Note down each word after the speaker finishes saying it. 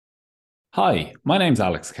Hi, my name's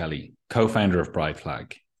Alex Kelly, co-founder of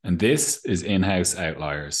Brightflag, and this is In-House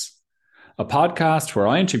Outliers, a podcast where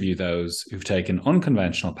I interview those who've taken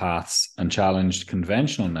unconventional paths and challenged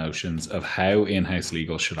conventional notions of how in-house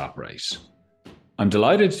legal should operate. I'm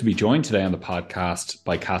delighted to be joined today on the podcast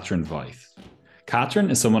by Catherine Veith.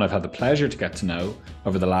 Catherine is someone I've had the pleasure to get to know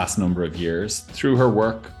over the last number of years through her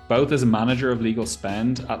work both as a manager of legal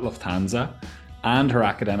spend at Lufthansa and her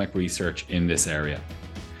academic research in this area.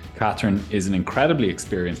 Catherine is an incredibly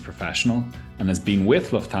experienced professional and has been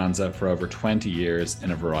with Lufthansa for over 20 years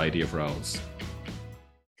in a variety of roles.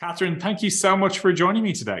 Catherine, thank you so much for joining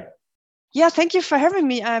me today. Yeah, thank you for having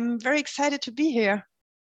me. I'm very excited to be here.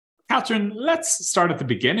 Catherine, let's start at the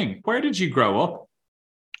beginning. Where did you grow up?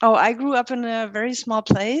 Oh, I grew up in a very small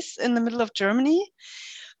place in the middle of Germany,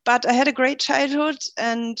 but I had a great childhood.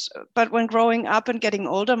 But when growing up and getting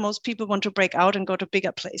older, most people want to break out and go to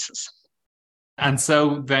bigger places. And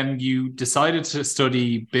so then you decided to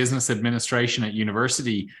study business administration at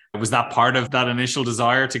university. Was that part of that initial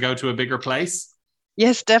desire to go to a bigger place?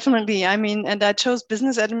 Yes, definitely. And I chose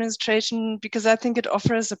business administration because I think it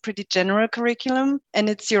offers a pretty general curriculum and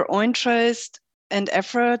it's your own choice and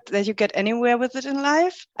effort that you get anywhere with it in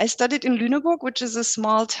life. I studied in Lüneburg, which is a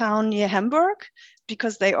small town near Hamburg,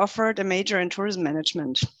 because they offered a major in tourism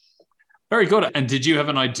management. Very good. And did you have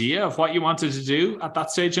an idea of what you wanted to do at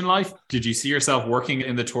that stage in life? Did you see yourself working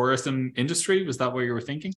in the tourism industry? Was that what you were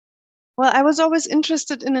thinking? Well, I was always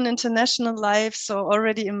interested in an international life. So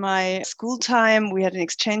already in my school time, we had an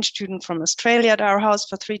exchange student from Australia at our house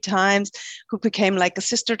for 3 times who became like a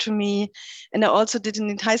sister to me. And I also did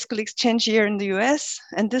an high school exchange year in the US.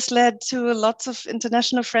 And this led to lots of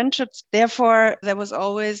international friendships. Therefore, there was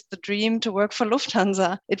always the dream to work for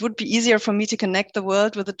Lufthansa. It would be easier for me to connect the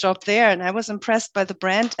world with a job there. And I was impressed by the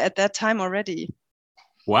brand at that time already.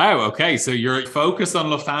 Wow. Okay. So you're focused on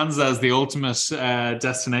Lufthansa as the ultimate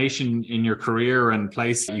destination in your career and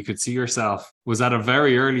place you could see yourself was at a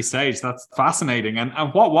very early stage. That's fascinating.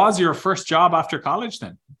 And what was your first job after college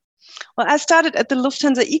then? Well, I started at the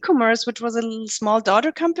Lufthansa e-commerce, which was a small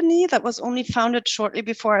daughter company that was only founded shortly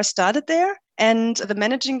before I started there. And the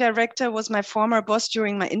managing director was my former boss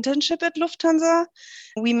during my internship at Lufthansa.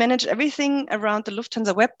 We managed everything around the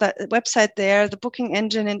Lufthansa website there, the booking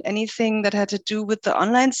engine and anything that had to do with the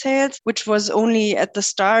online sales, which was only at the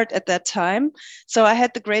start at that time. So I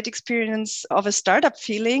had the great experience of a startup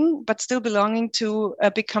feeling, but still belonging to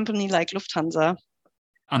a big company like Lufthansa.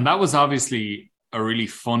 And that was obviously a really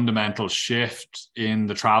fundamental shift in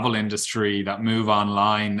the travel industry, that move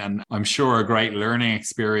online. And I'm sure a great learning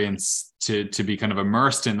experience to be kind of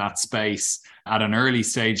immersed in that space at an early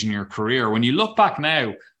stage in your career. When you look back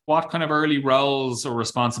now, what kind of early roles or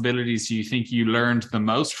responsibilities do you think you learned the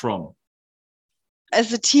most from?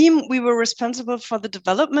 As a team, we were responsible for the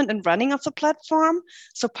development and running of the platform.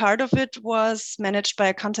 So part of it was managed by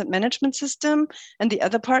a content management system, and the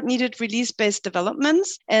other part needed release-based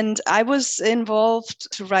developments. And I was involved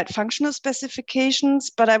to write functional specifications,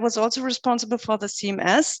 but I was also responsible for the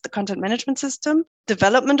CMS, the content management system,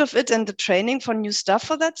 development of it and the training for new stuff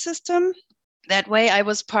for that system. That way, I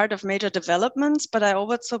was part of major developments, but I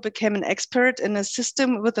also became an expert in a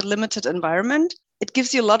system with a limited environment. It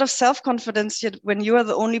gives you a lot of self-confidence when you are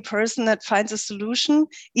the only person that finds a solution,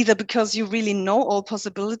 either because you really know all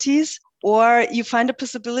possibilities, or you find the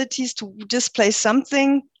possibilities to display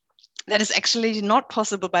something that is actually not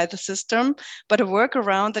possible by the system, but a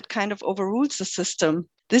workaround that kind of overrules the system.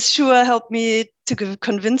 This sure helped me to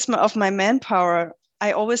convince me of my manpower.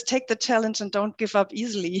 I always take the challenge and don't give up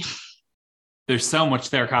easily. There's so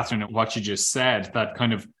much there, Catherine, what you just said that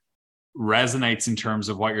kind of resonates in terms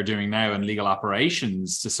of what you're doing now in legal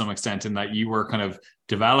operations to some extent, in that you were kind of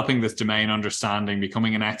developing this domain understanding,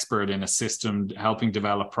 becoming an expert in a system, helping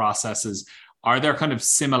develop processes. Are there kind of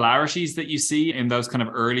similarities that you see in those kind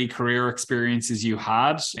of early career experiences you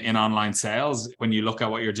had in online sales when you look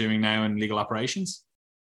at what you're doing now in legal operations?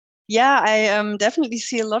 Yeah, I definitely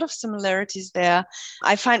see a lot of similarities there.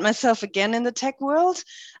 I find myself again in the tech world.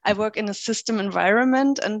 I work in a system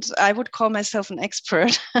environment and I would call myself an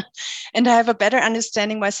expert. And I have a better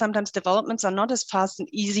understanding why sometimes developments are not as fast and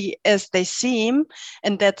easy as they seem.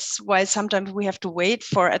 And that's why sometimes we have to wait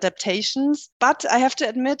for adaptations. But I have to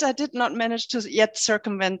admit, I did not manage to yet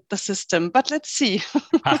circumvent the system. But let's see.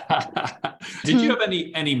 Did you have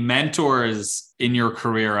any mentors in your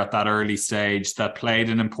career at that early stage that played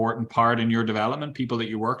an important part in your development, people that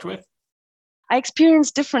you worked with? I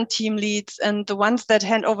experienced different team leads, and the ones that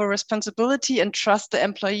hand over responsibility and trust the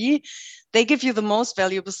employee, they give you the most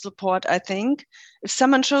valuable support, I think. If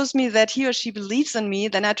someone shows me that he or she believes in me,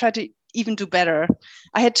 then I try to even do better.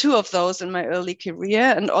 I had 2 of those in my early career,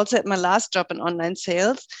 and also at my last job in online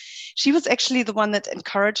sales. She was actually the one that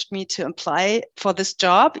encouraged me to apply for this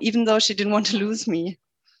job, even though she didn't want to lose me.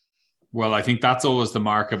 Well, I think that's always the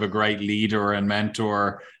mark of a great leader and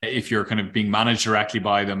mentor. If you're kind of being managed directly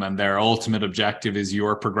by them and their ultimate objective is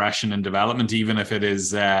your progression and development, even if it is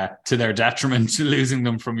to their detriment, losing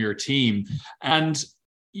them from your team. And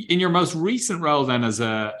in your most recent role then as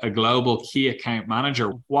a global key account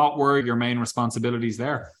manager, what were your main responsibilities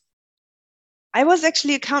there? I was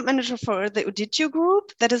actually account manager for the Uditio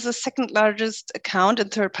Group. That is the second largest account in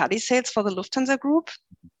third-party sales for the Lufthansa Group.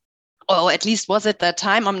 Or at least was at that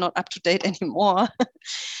time. I'm not up to date anymore.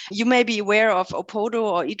 You may be aware of Opodo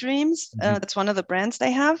or eDreams. That's one of the brands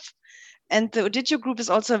they have. And the Uditio Group is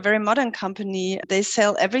also a very modern company. They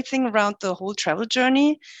sell everything around the whole travel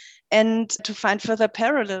journey. And to find further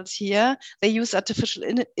parallels here, they use artificial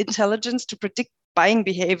intelligence to predict buying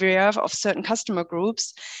behavior of certain customer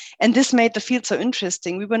groups. And this made the field so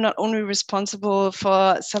interesting. We were not only responsible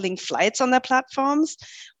for selling flights on their platforms,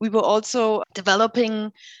 we were also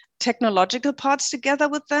developing technological parts together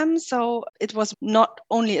with them. So it was not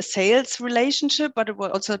only a sales relationship, but it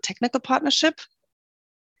was also a technical partnership.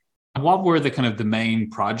 What were the kind of the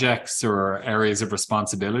main projects or areas of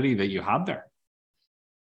responsibility that you had there?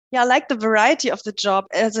 Yeah, I like the variety of the job,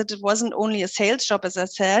 as it wasn't only a sales job, as I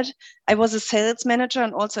said. I was a sales manager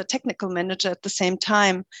and also a technical manager at the same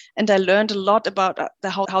time. And I learned a lot about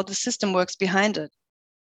how the system works behind it.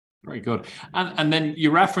 Very good. And then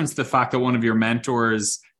you referenced the fact that one of your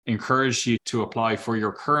mentors encouraged you to apply for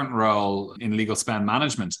your current role in legal spend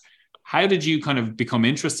management. How did you kind of become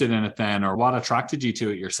interested in it then, or what attracted you to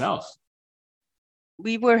it yourself?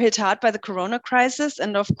 We were hit hard by the Corona crisis.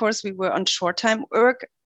 And of course, we were on short-time work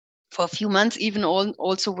for a few months, even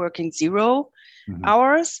also working 0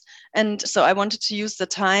 hours. And so I wanted to use the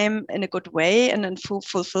time in a good way, and then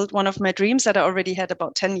fulfilled one of my dreams that I already had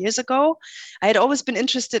about 10 years ago. I had always been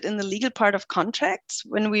interested in the legal part of contracts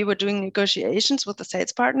when we were doing negotiations with the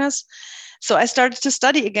sales partners. So I started to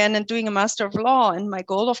study again and doing a Master of Law. And my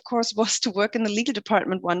goal, of course, was to work in the legal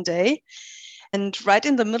department one day. And right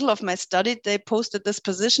in the middle of my study, they posted this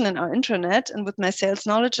position in our intranet. And with my sales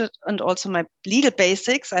knowledge and also my legal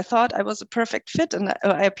basics, I thought I was a perfect fit. And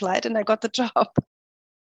I applied and I got the job.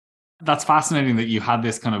 That's fascinating that you had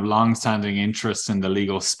this kind of long-standing interest in the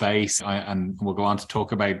legal space. And we'll go on to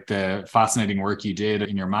talk about the fascinating work you did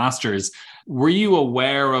in your master's. Were you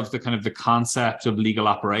aware of the kind of the concept of legal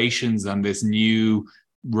operations and this new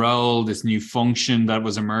role, this new function that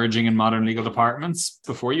was emerging in modern legal departments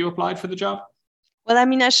before you applied for the job? Well, I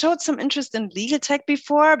mean, I showed some interest in legal tech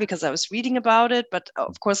before because I was reading about it, but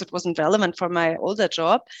of course it wasn't relevant for my older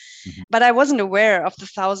job. But I wasn't aware of the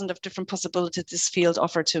thousands of different possibilities this field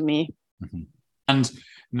offered to me. And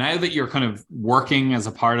now that you're kind of working as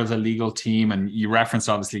a part of the legal team, and you referenced,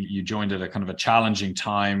 obviously, you joined at a kind of a challenging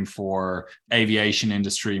time for aviation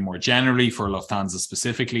industry more generally, for Lufthansa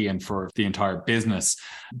specifically, and for the entire business.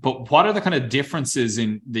 But what are the kind of differences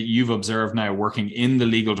that you've observed now working in the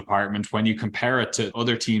legal department when you compare it to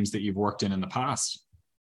other teams that you've worked in the past?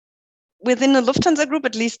 Within the Lufthansa Group,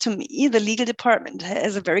 at least to me, the legal department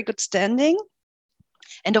has a very good standing.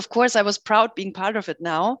 And of course, I was proud being part of it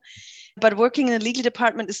now. But working in the legal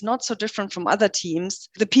department is not so different from other teams.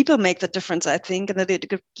 The people make the difference, I think. And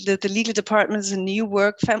the legal department is a new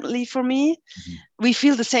work family for me. We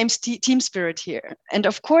feel the same team spirit here. And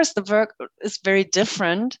of course, the work is very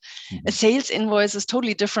different. A sales invoice is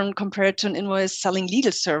totally different compared to an invoice selling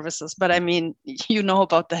legal services. But I mean, you know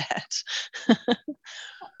about that.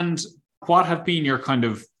 And what have been your kind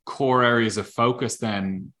of core areas of focus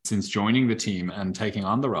then since joining the team and taking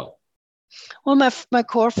on the role? Well, my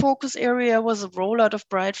core focus area was a rollout of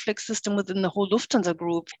Brightflix system within the whole Lufthansa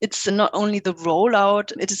Group. It's not only the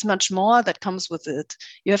rollout, it is much more that comes with it.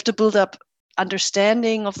 You have to build up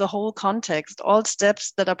understanding of the whole context, all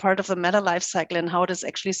steps that are part of the matter lifecycle and how this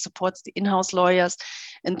actually supports the in-house lawyers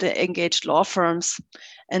and the engaged law firms.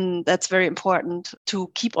 And that's very important to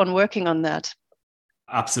keep on working on that.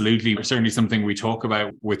 Absolutely. Certainly something we talk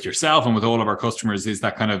about with yourself and with all of our customers is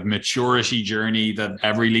that kind of maturity journey that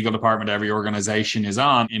every legal department, every organization is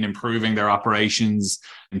on in improving their operations,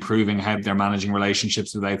 improving how they're managing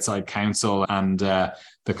relationships with outside counsel, and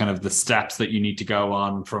the kind of the steps that you need to go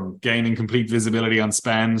on, from gaining complete visibility on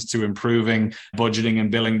spend to improving budgeting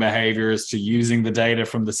and billing behaviors to using the data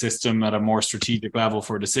from the system at a more strategic level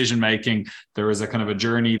for decision making. There is a kind of a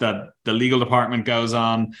journey that the legal department goes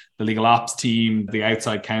on, the legal ops team, the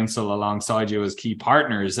outside counsel alongside you as key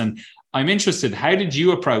partners. And I'm interested, how did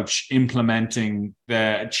you approach implementing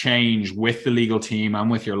the change with the legal team and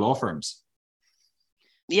with your law firms?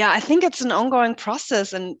 Yeah, I think it's an ongoing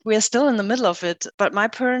process and we're still in the middle of it. But my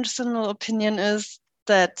personal opinion is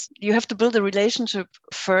that you have to build a relationship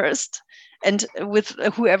first and with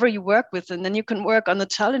whoever you work with, and then you can work on the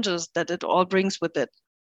challenges that it all brings with it.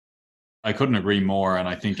 I couldn't agree more. And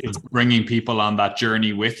I think it's bringing people on that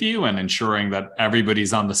journey with you and ensuring that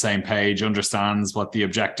everybody's on the same page, understands what the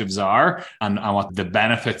objectives are and what the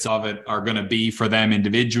benefits of it are going to be for them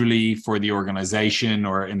individually, for the organization,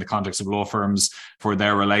 or in the context of law firms, for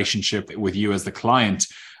their relationship with you as the client.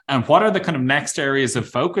 And what are the kind of next areas of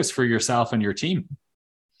focus for yourself and your team?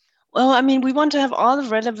 Well, I mean, we want to have all the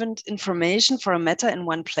relevant information for a matter in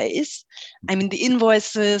one place. I mean, the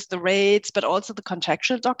invoices, the rates, but also the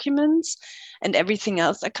contractual documents and everything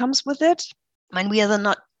else that comes with it. I mean, we are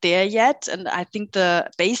not there yet. And I think the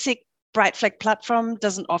basic Brightflag platform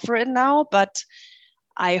doesn't offer it now, but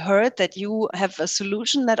I heard that you have a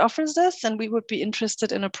solution that offers this, and we would be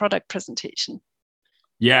interested in a product presentation.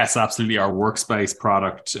 Yes, absolutely. Our workspace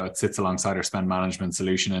product sits alongside our spend management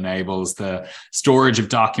solution, enables the storage of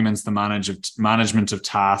documents, the management of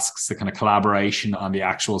tasks, the kind of collaboration on the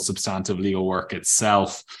actual substantive legal work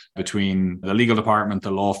itself between the legal department,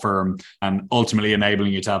 the law firm, and ultimately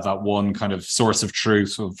enabling you to have that one kind of source of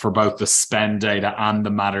truth for both the spend data and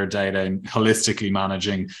the matter data, and holistically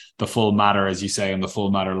managing the full matter, as you say, and the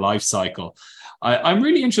full matter life cycle. I'm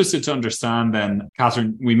really interested to understand then,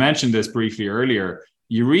 Catherine, we mentioned this briefly earlier.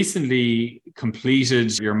 You recently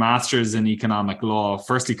completed your master's in economic law.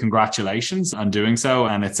 Firstly, congratulations on doing so.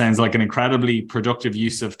 And it sounds like an incredibly productive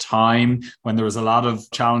use of time when there was a lot of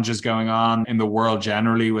challenges going on in the world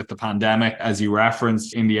generally with the pandemic, as you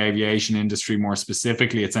referenced in the aviation industry more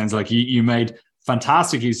specifically. It sounds like you made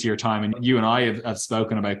fantastic use of your time. And you and I have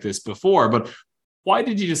spoken about this before, but why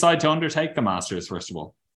did you decide to undertake the master's, first of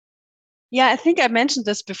all? Yeah, I think I mentioned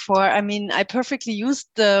this before. I mean, I perfectly used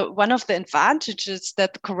one of the advantages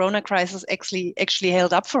that the Corona crisis actually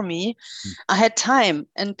held up for me. I had time,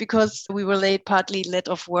 and because we were partly let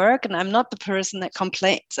off work, and I'm not the person that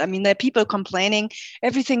complains. I mean, there are people complaining,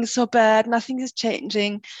 everything is so bad, nothing is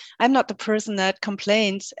changing. I'm not the person that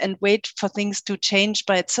complains and wait for things to change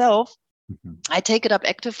by itself. Mm-hmm. I take it up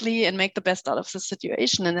actively and make the best out of the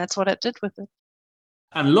situation, and that's what I did with it.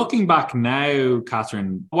 And looking back now,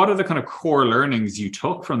 Catherine, what are the kind of core learnings you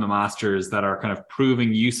took from the master's that are kind of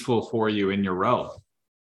proving useful for you in your role?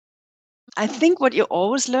 I think what you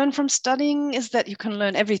always learn from studying is that you can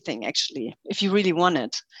learn everything, actually, if you really want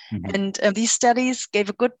it. Mm-hmm. And these studies gave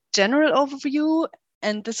a good general overview.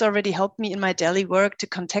 And this already helped me in my daily work to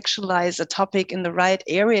contextualize a topic in the right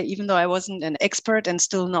area, even though I wasn't an expert and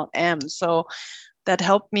still not am. So that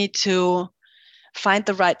helped me to find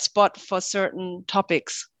the right spot for certain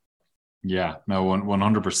topics. Yeah, no,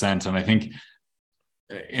 100%. And I think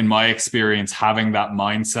in my experience, having that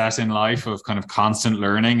mindset in life of kind of constant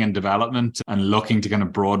learning and development and looking to kind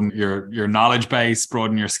of broaden your knowledge base,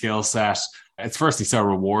 broaden your skill set, it's firstly so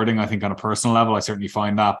rewarding, I think, on a personal level. I certainly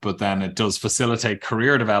find that, but then it does facilitate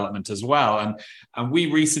career development as well. And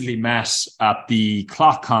we recently met at the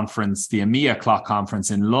CLOC conference, the EMEA CLOC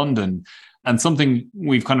conference in London. And something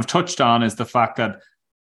we've kind of touched on is the fact that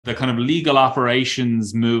the kind of legal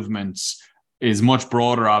operations movement is much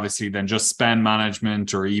broader, obviously, than just spend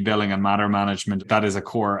management or e-billing and matter management. That is a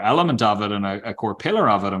core element of it and a core pillar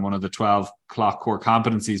of it and one of the 12 CLOC core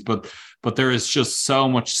competencies. But there is just so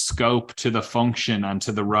much scope to the function and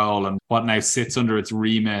to the role and what now sits under its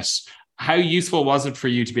remit. How useful was it for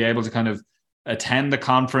you to be able to kind of attend the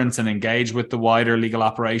conference and engage with the wider legal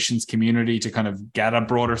operations community to kind of get a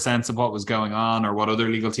broader sense of what was going on or what other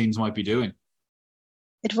legal teams might be doing?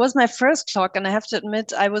 It was my first CLOC, and I have to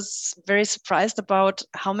admit, I was very surprised about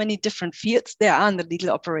how many different fields there are in the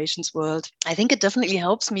legal operations world. I think it definitely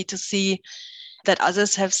helps me to see that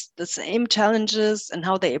others have the same challenges and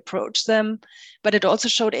how they approach them. But it also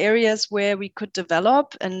showed areas where we could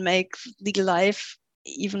develop and make legal life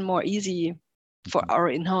even more easy for our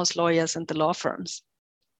in-house lawyers and the law firms.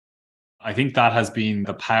 I think that has been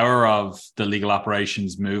the power of the legal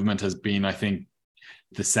operations movement has been, I think,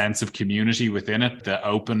 the sense of community within it, the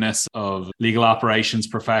openness of legal operations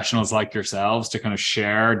professionals like yourselves to kind of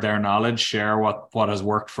share their knowledge, share what has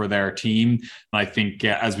worked for their team. And I think,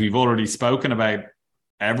 as we've already spoken about,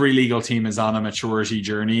 every legal team is on a maturity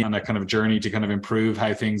journey and a kind of journey to kind of improve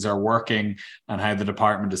how things are working and how the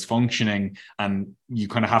department is functioning. And you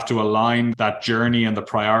kind of have to align that journey and the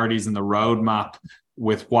priorities and the roadmap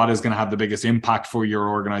with what is going to have the biggest impact for your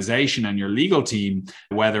organization and your legal team,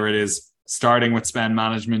 whether it is starting with spend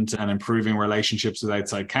management and improving relationships with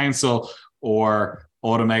outside counsel, or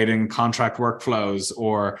automating contract workflows,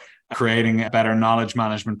 or creating better knowledge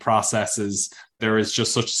management processes. there is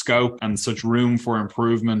just such scope and such room for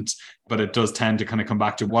improvement, but it does tend to kind of come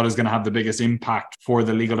back to what is going to have the biggest impact for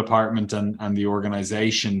the legal department and the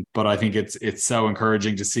organization. But I think it's so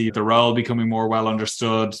encouraging to see the role becoming more well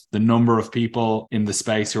understood, the number of people in the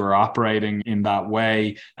space who are operating in that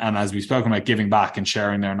way. And as we've spoken about, giving back and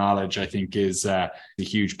sharing their knowledge, I think is a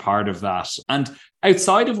huge part of that. And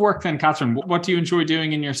outside of work then, Catherine, what do you enjoy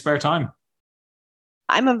doing in your spare time?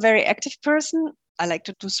 I'm a very active person. I like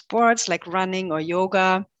to do sports like running or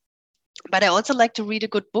yoga, but I also like to read a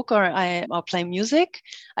good book or play music.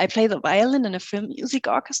 I play the violin in a film music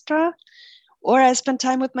orchestra, or I spend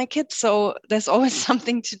time with my kids. So there's always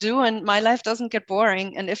something to do and my life doesn't get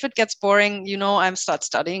boring. And if it gets boring, I start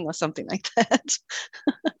studying or something like that.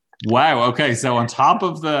 Wow. Okay. So on top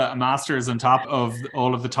of the masters, on top of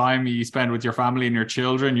all of the time you spend with your family and your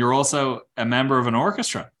children, you're also a member of an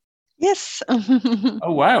orchestra. Yes.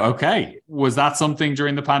 Oh, wow. Okay. Was that something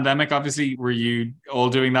during the pandemic? Obviously, were you all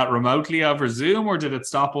doing that remotely over Zoom, or did it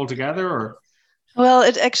stop altogether? Or? Well,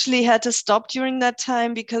 it actually had to stop during that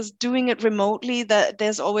time because doing it remotely, that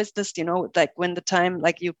there's always this, like when the time,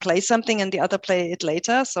 like you play something and the other play it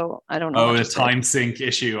later. So I don't know. Oh, the time sync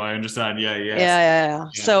issue. I understand. Yeah. Yeah.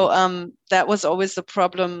 So that was always the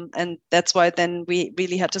problem. And that's why then we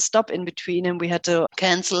really had to stop in between and we had to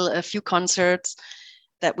cancel a few concerts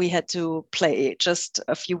that we had to play just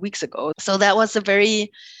a few weeks ago. So that was a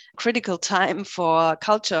very critical time for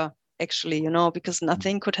culture, actually, because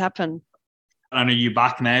nothing could happen. And are you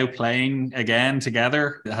back now playing again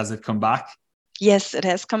together? Has it come back? Yes, it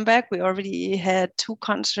has come back. We already had 2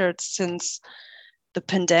 concerts since the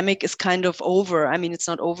pandemic is kind of over. I mean, it's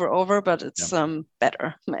not over, but it's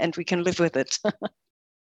better and we can live with it.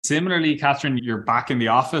 Similarly, Catherine, you're back in the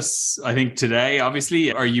office, I think today,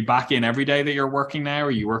 obviously. Are you back in every day that you're working now? Are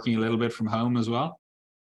you working a little bit from home as well?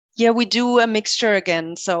 Yeah, we do a mixture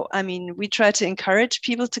again. So, I mean, we try to encourage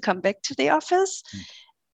people to come back to the office,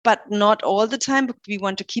 but not all the time. We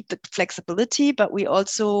want to keep the flexibility, but we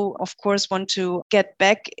also, of course, want to get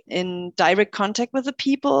back in direct contact with the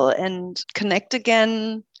people and connect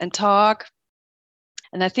again and talk.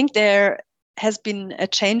 And I think there has been a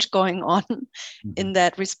change going on in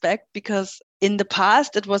that respect, because in the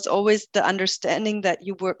past it was always the understanding that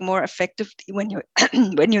you work more effectively when you're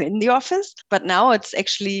when you're in the office, but now it's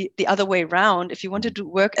actually the other way around. If you want to do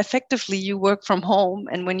work effectively, you work from home,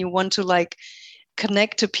 and when you want to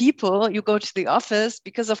connect to people, you go to the office,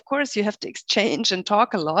 because of course you have to exchange and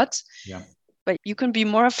talk a lot. But you can be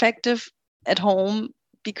more effective at home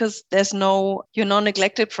because you're not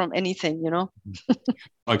neglected from anything,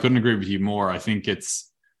 I couldn't agree with you more. I think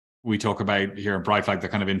we talk about here at Bright Flag the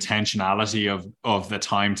kind of intentionality of the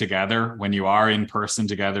time together. When you are in person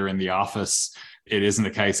together in the office, it isn't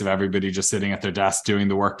a case of everybody just sitting at their desk doing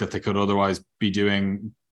the work that they could otherwise be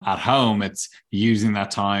doing at home. It's using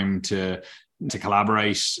that time to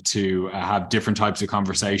collaborate, to have different types of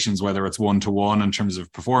conversations, whether it's one-to-one in terms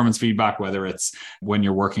of performance feedback, whether it's when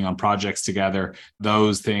you're working on projects together.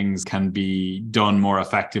 Those things can be done more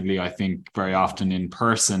effectively, I think, very often in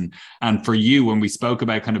person. And for you, when we spoke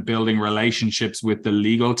about kind of building relationships with the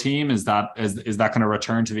legal team, is that kind of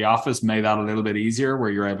return to the office made that a little bit easier,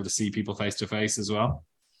 where you're able to see people face to face as well?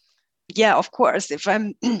 Yeah, of course.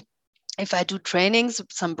 If I do trainings,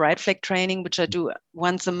 some Bright Flag training, which I do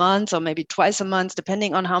once a month or maybe twice a month,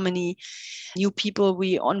 depending on how many new people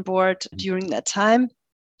we onboard during that time,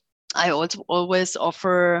 I also always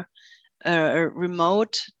offer a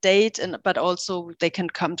remote date, but also they can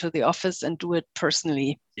come to the office and do it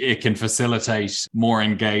personally. It can facilitate more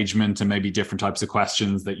engagement and maybe different types of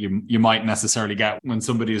questions that you might necessarily get when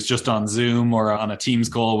somebody is just on Zoom or on a Teams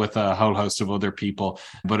call with a whole host of other people.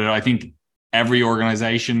 But I think every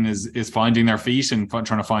organization is finding their feet and trying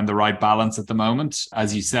to find the right balance at the moment.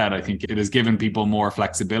 As you said, I think it has given people more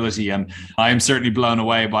flexibility. And I am certainly blown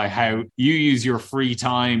away by how you use your free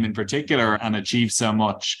time in particular and achieve so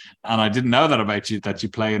much. And I didn't know that about you, that you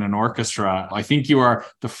play in an orchestra. I think you are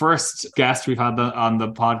the first guest we've had on the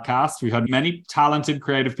podcast. We've had many talented,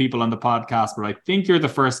 creative people on the podcast, but I think you're the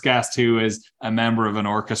first guest who is a member of an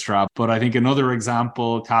orchestra. But I think another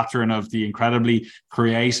example, Catherine, of the incredibly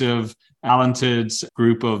creative, talented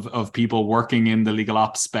group of people working in the legal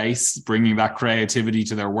ops space, bringing that creativity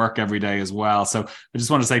to their work every day as well. So I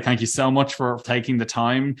just want to say thank you so much for taking the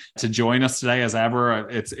time to join us today. As ever,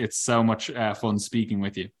 it's so much fun speaking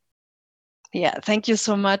with you. Yeah, thank you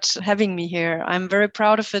so much for having me here. I'm very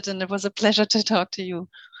proud of it, and it was a pleasure to talk to you.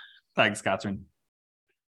 Thanks, Catherine.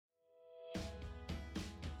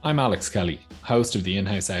 I'm Alex Kelly, host of the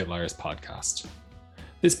In-House Outliers podcast.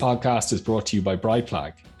 This podcast is brought to you by Bright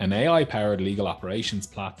Flag, an AI-powered legal operations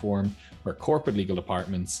platform where corporate legal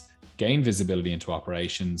departments gain visibility into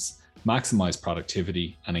operations, maximize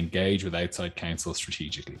productivity, and engage with outside counsel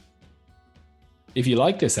strategically. If you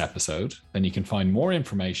like this episode, then you can find more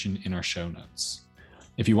information in our show notes.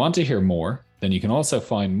 If you want to hear more, then you can also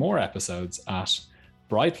find more episodes at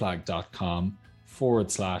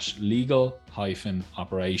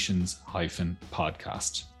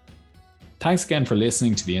brightflag.com/legal-operations-podcast. Thanks again for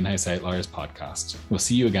listening to the In-House Outliers podcast. We'll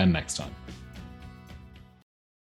see you again next time.